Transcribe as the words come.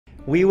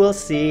we will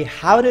see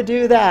how to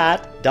do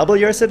that, double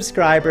your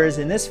subscribers,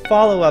 in this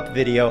follow-up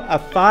video, a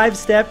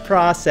 5-step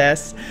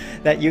process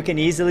that you can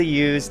easily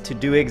use to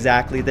do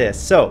exactly this.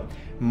 So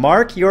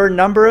mark your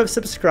number of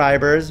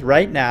subscribers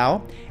right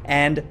now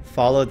and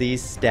follow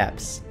these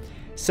steps.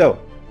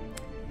 So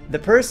the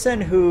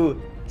person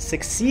who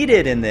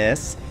succeeded in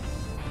this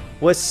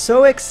was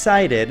so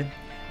excited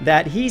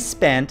that he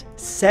spent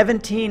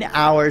 17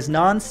 hours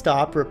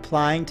non-stop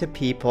replying to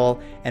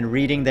people and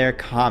reading their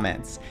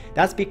comments.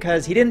 That's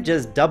because he didn't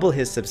just double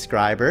his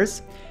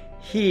subscribers,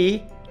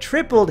 he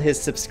tripled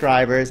his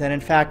subscribers, and in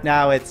fact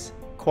now it's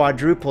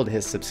quadrupled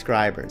his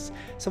subscribers.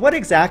 So what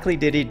exactly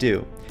did he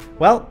do?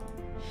 Well,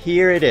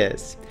 here it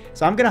is.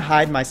 So I'm gonna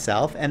hide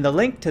myself, and the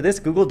link to this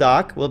Google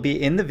Doc will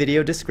be in the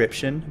video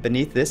description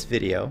beneath this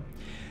video.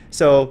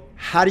 So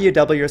how do you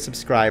double your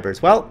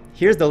subscribers? Well,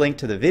 here's the link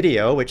to the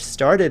video which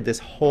started this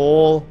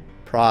whole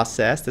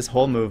process, this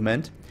whole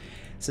movement.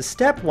 So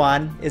step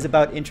 1 is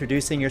about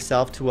introducing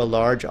yourself to a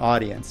large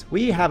audience.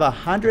 We have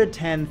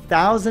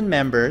 110,000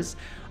 members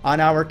on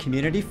our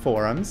community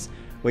forums,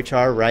 which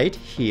are right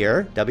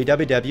here,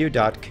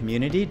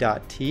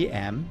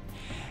 www.community.tm.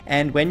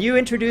 And when you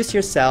introduce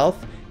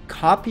yourself,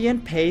 copy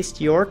and paste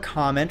your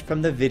comment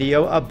from the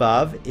video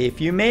above if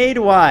you made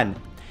one.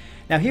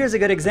 Now here's a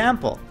good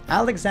example.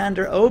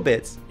 Alexander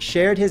Obitz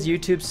shared his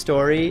YouTube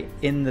story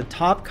in the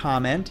top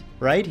comment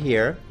right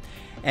here,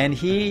 and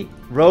he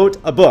wrote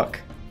a book.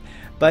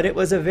 But it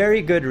was a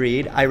very good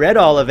read. I read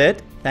all of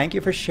it. Thank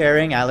you for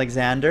sharing,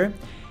 Alexander.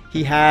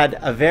 He had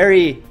a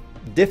very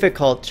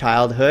difficult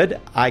childhood.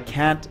 I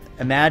can't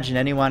imagine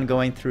anyone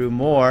going through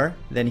more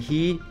than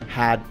he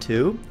had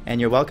to,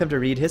 and you're welcome to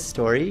read his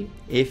story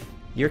if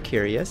you're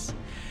curious.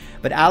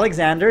 But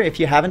Alexander, if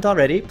you haven't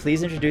already,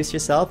 please introduce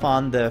yourself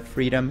on the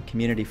Freedom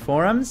Community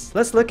Forums.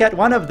 Let's look at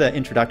one of the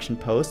introduction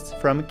posts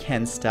from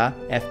Kensta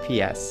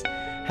FPS.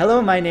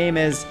 Hello, my name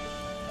is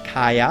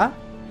Kaya,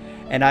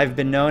 and I've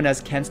been known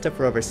as Kensta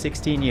for over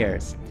 16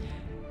 years.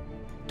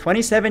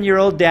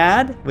 27-year-old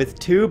dad with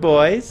 2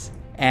 boys,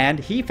 and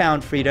he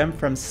found freedom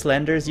from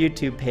Slender's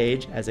YouTube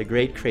page as a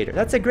great creator.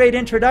 That's a great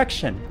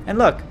introduction. And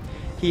look,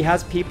 he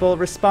has people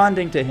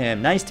responding to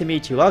him. Nice to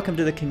meet you. Welcome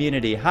to the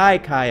community. Hi,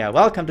 Kaya.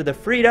 Welcome to the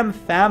Freedom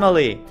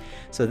family.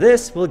 So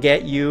this will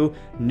get you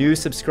new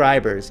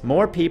subscribers,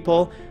 more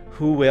people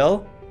who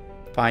will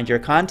find your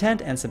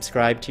content and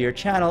subscribe to your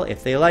channel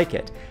if they like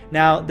it.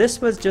 Now, this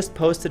was just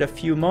posted a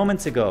few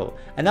moments ago.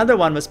 Another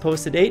one was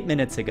posted 8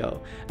 minutes ago.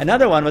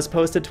 Another one was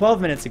posted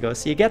 12 minutes ago.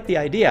 So you get the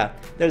idea.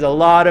 There's a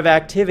lot of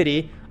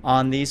activity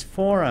on these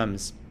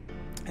forums.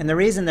 And the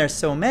reason there's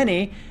so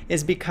many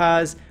is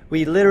because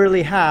we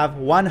literally have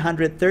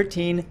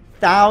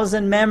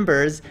 113,000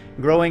 members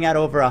growing at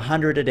over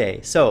 100 a day.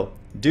 So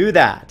do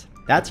that.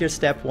 That's your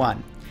step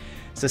 1.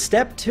 So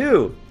step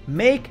 2,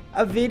 make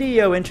a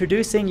video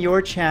introducing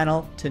your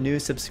channel to new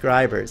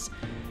subscribers.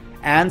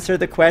 Answer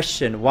the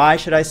question, why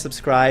should I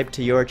subscribe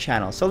to your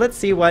channel? So let's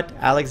see what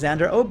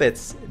Alexander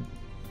Obitz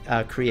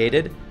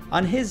created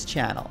on his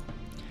channel.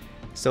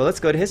 So let's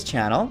go to his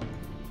channel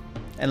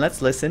and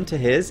let's listen to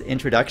his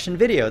introduction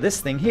video,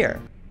 this thing here.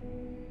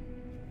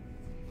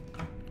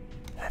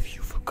 Have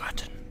you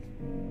forgotten?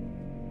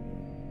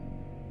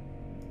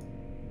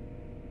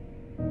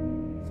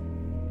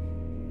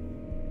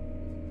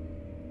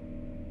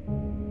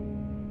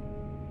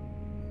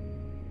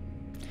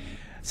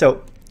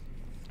 So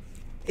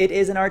it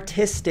is an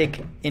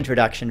artistic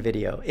introduction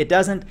video. It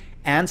doesn't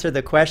answer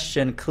the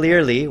question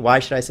clearly, why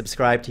should I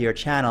subscribe to your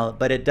channel,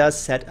 but it does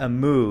set a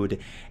mood.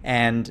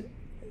 And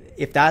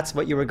if that's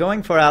what you were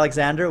going for,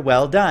 Alexander,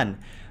 well done.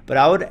 But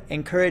I would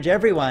encourage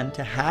everyone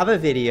to have a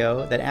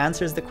video that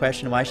answers the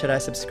question, why should I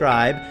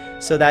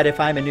subscribe, so that if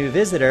I'm a new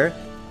visitor,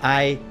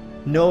 I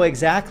know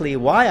exactly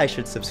why I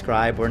should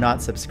subscribe or not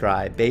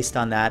subscribe based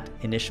on that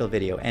initial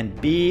video. And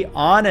be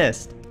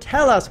honest.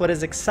 Tell us what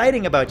is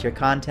exciting about your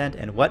content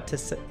and what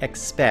to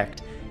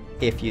expect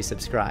if you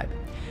subscribe.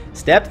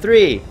 Step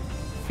 3,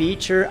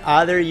 feature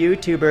other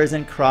YouTubers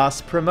and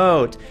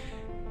cross-promote.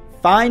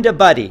 Find a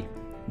buddy.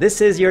 This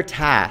is your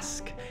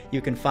task. You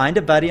can find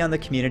a buddy on the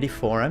community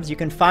forums. You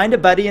can find a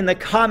buddy in the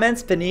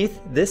comments beneath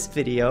this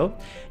video.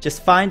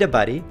 Just find a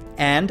buddy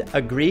and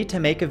agree to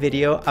make a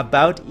video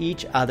about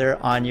each other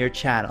on your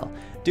channel.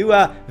 Do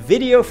a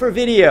video for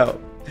video.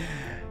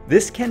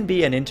 This can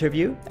be an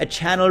interview, a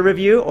channel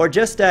review, or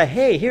just a,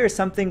 hey, here's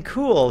something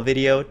cool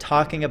video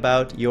talking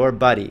about your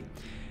buddy.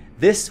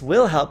 This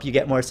will help you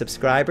get more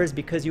subscribers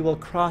because you will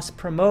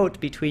cross-promote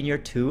between your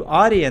 2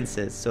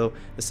 audiences. So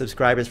the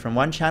subscribers from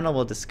one channel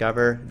will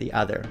discover the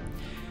other.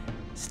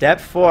 Step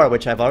 4,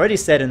 which I've already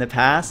said in the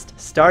past,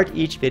 start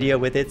each video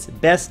with its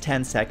best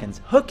 10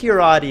 seconds. Hook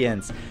your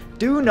audience.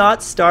 Do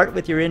not start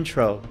with your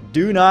intro.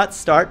 Do not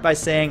start by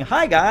saying,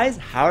 hi guys,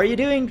 how are you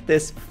doing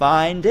this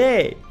fine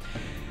day?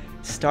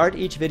 Start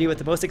each video with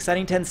the most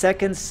exciting 10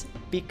 seconds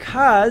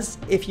because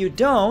if you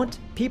don't,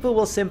 people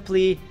will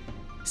simply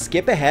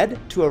skip ahead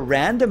to a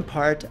random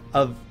part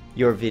of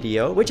your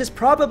video, which is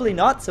probably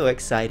not so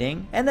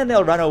exciting, and then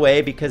they'll run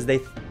away because they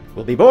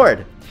will be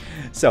bored.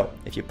 So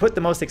if you put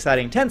the most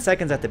exciting 10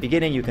 seconds at the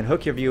beginning, you can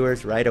hook your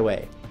viewers right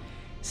away.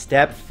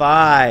 Step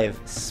 5,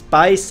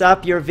 spice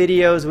up your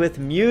videos with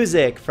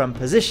music from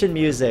Position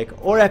Music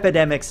or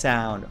Epidemic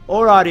Sound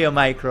or Audio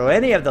Micro,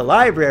 any of the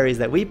libraries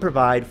that we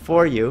provide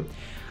for you.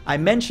 I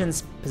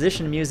mentioned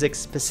Position Music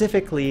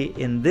specifically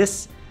in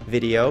this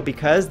video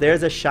because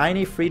there's a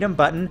shiny Freedom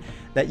button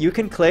that you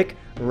can click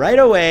right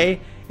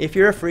away if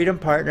you're a Freedom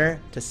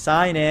partner to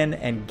sign in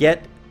and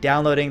get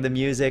downloading the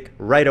music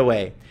right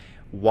away.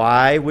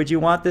 Why would you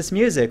want this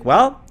music?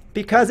 Well,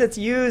 because it's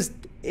used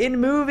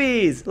in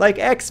movies like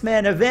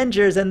X-Men,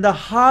 Avengers, and The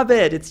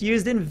Hobbit. It's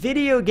used in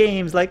video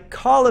games like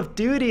Call of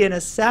Duty and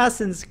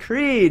Assassin's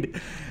Creed,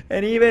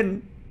 and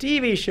even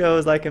TV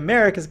shows like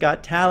America's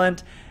Got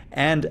Talent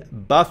and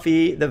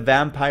Buffy the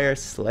Vampire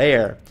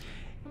Slayer.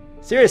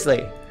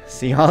 Seriously,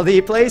 see all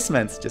the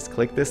placements. Just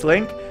click this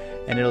link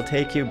and it'll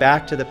take you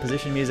back to the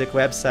Position Music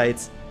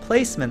website's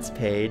placements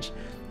page,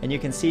 and you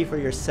can see for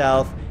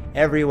yourself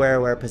everywhere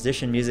where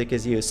Position Music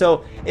is used.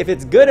 So if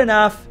it's good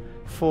enough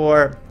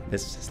for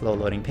this slow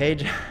loading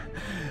page,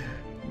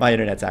 my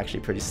internet's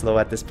actually pretty slow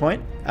at this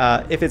point.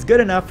 If it's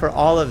good enough for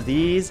all of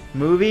these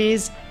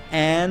movies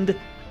and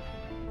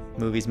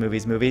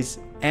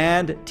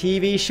and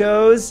TV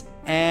shows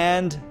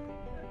and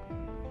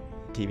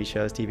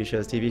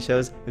TV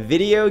shows,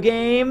 video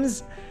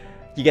games,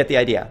 you get the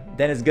idea.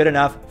 Then it's good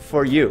enough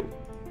for you.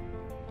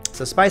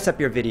 So spice up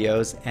your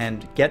videos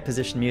and get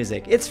Position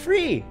Music. It's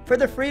free for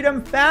the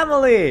Freedom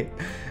family.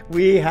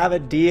 We have a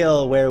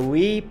deal where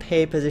we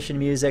pay Position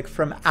Music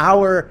from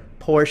our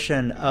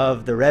portion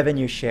of the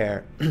revenue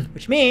share,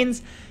 which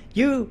means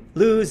you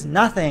lose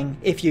nothing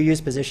if you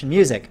use Position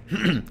Music.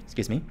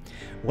 Excuse me.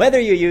 Whether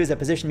you use a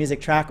Position Music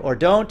track or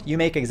don't, you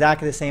make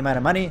exactly the same amount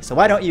of money. So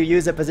why don't you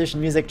use a Position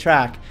Music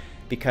track?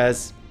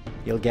 Because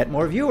you'll get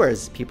more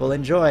viewers. People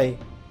enjoy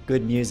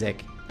good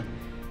music.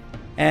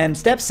 And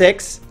step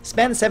 6,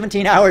 spend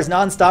 17 hours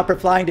nonstop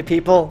replying to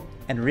people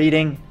and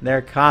reading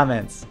their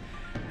comments.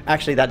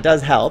 Actually, that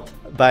does help,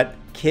 but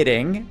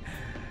kidding.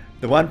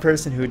 The one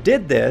person who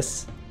did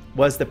this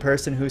was the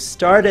person who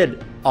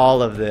started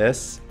all of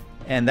this,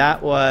 and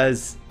that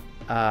was,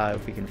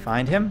 if we can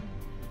find him,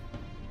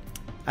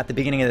 at the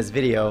beginning of this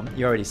video,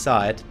 you already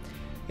saw it.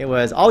 It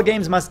was All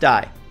Games Must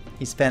Die.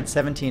 He spent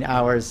 17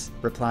 hours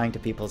replying to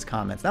people's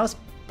comments. That was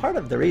part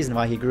of the reason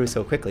why he grew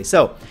so quickly.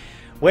 So,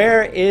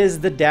 where is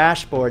the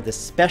dashboard, the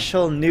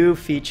special new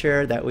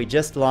feature that we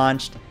just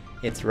launched?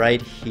 It's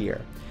right here.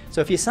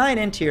 So if you sign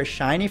into your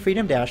shiny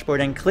Freedom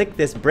dashboard and click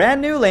this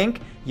brand new link,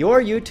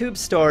 your YouTube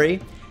story,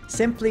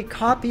 simply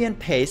copy and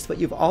paste what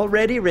you've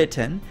already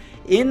written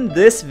in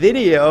this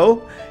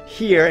video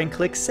here and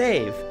click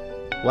save.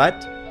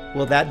 What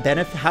will that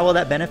benefit? How will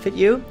that benefit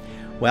you?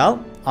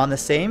 Well, on the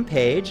same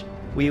page,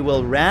 we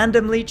will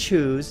randomly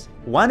choose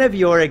one of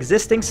your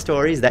existing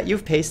stories that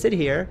you've pasted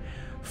here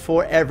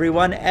for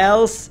everyone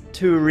else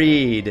to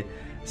read.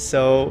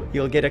 So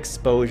you'll get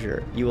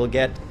exposure. You will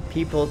get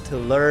people to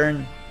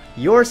learn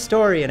your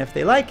story, and if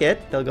they like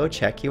it, they'll go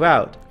check you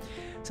out.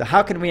 So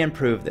how can we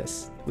improve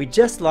this? We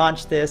just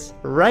launched this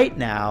right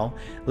now,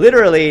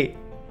 literally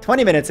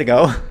 20 minutes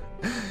ago,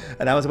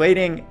 and I was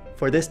waiting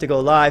for this to go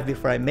live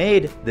before I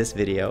made this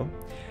video.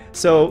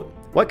 So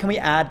what can we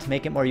add to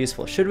make it more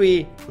useful? Should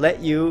we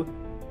let you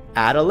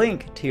add a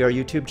link to your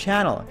YouTube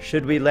channel?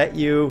 Should we let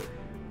you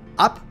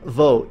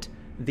upvote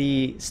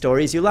the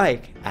stories you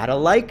like? Add a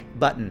like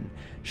button.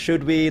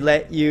 Should we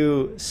let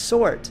you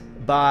sort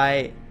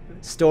by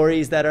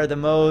stories that are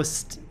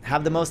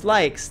have the most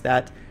likes,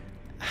 that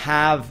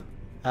have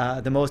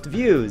the most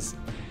views?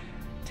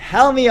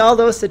 Tell me all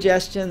those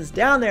suggestions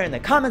down there in the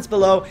comments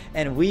below,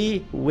 and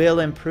we will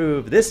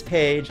improve this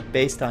page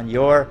based on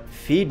your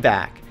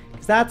feedback.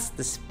 Because that's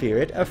the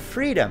spirit of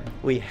Freedom.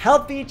 We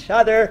help each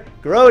other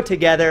grow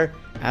together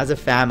as a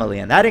family,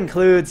 and that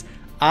includes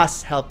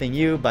us helping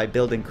you by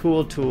building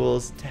cool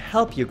tools to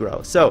help you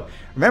grow. So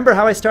remember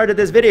how I started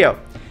this video.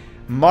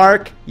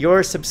 Mark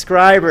your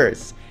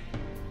subscribers.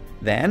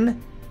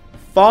 Then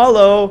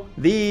follow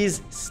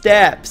these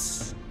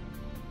steps.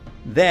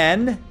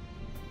 Then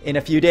in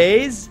a few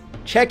days,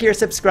 check your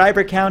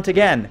subscriber count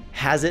again.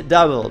 Has it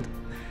doubled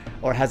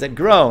or has it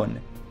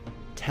grown?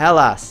 Tell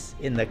us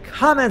in the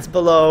comments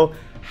below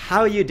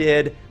how you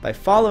did by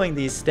following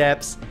these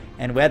steps,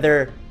 and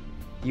whether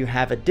you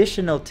have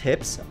additional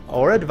tips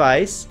or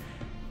advice.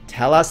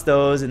 Tell us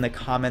those in the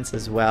comments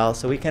as well,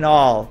 so we can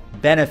all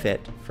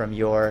benefit from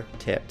your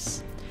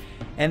tips.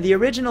 And the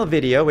original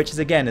video, which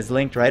is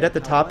linked right at the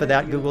top of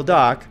that Google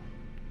Doc,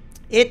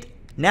 it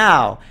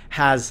now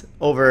has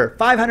over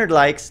 500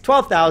 likes,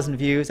 12,000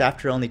 views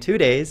after only 2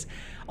 days,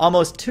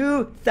 almost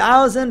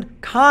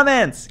 2,000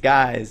 comments,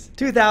 guys.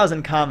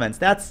 2,000 comments.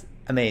 That's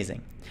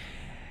amazing.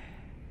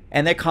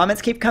 And the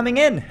comments keep coming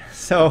in.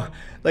 So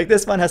like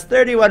this one has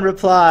 31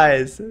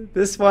 replies.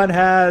 This one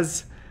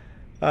has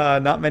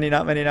not many,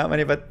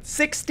 but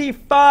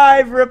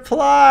 65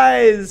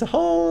 replies.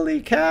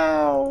 Holy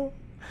cow.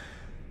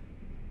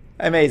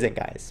 Amazing,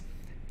 guys.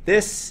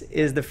 This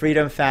is the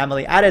Freedom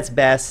family at its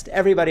best.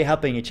 Everybody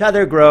helping each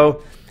other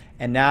grow.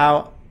 And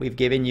now We've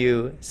given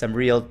you some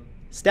real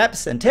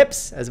steps and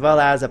tips, as well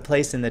as a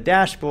place in the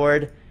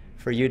dashboard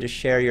for you to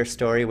share your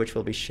story, which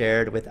will be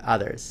shared with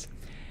others.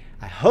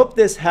 I hope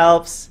this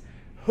helps.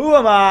 Who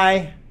am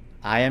I?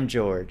 I am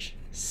George,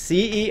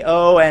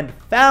 CEO and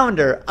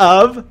founder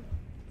of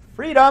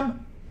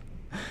Freedom.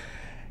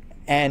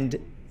 And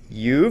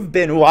you've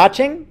been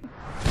watching.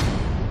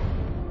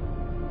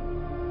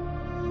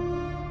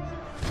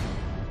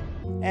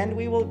 And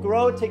we will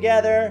grow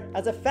together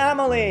as a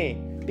family,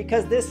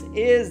 because this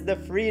is the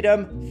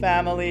Freedom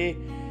family.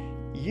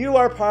 You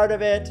are part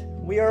of it,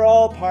 we are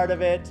all part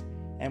of it,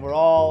 and we're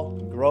all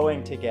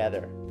growing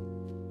together.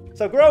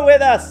 So grow with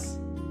us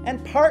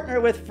and partner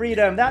with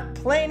Freedom. That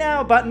Play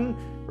Now button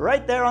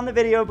right there on the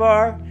video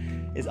bar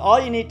is all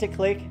you need to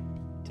click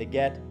to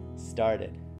get started.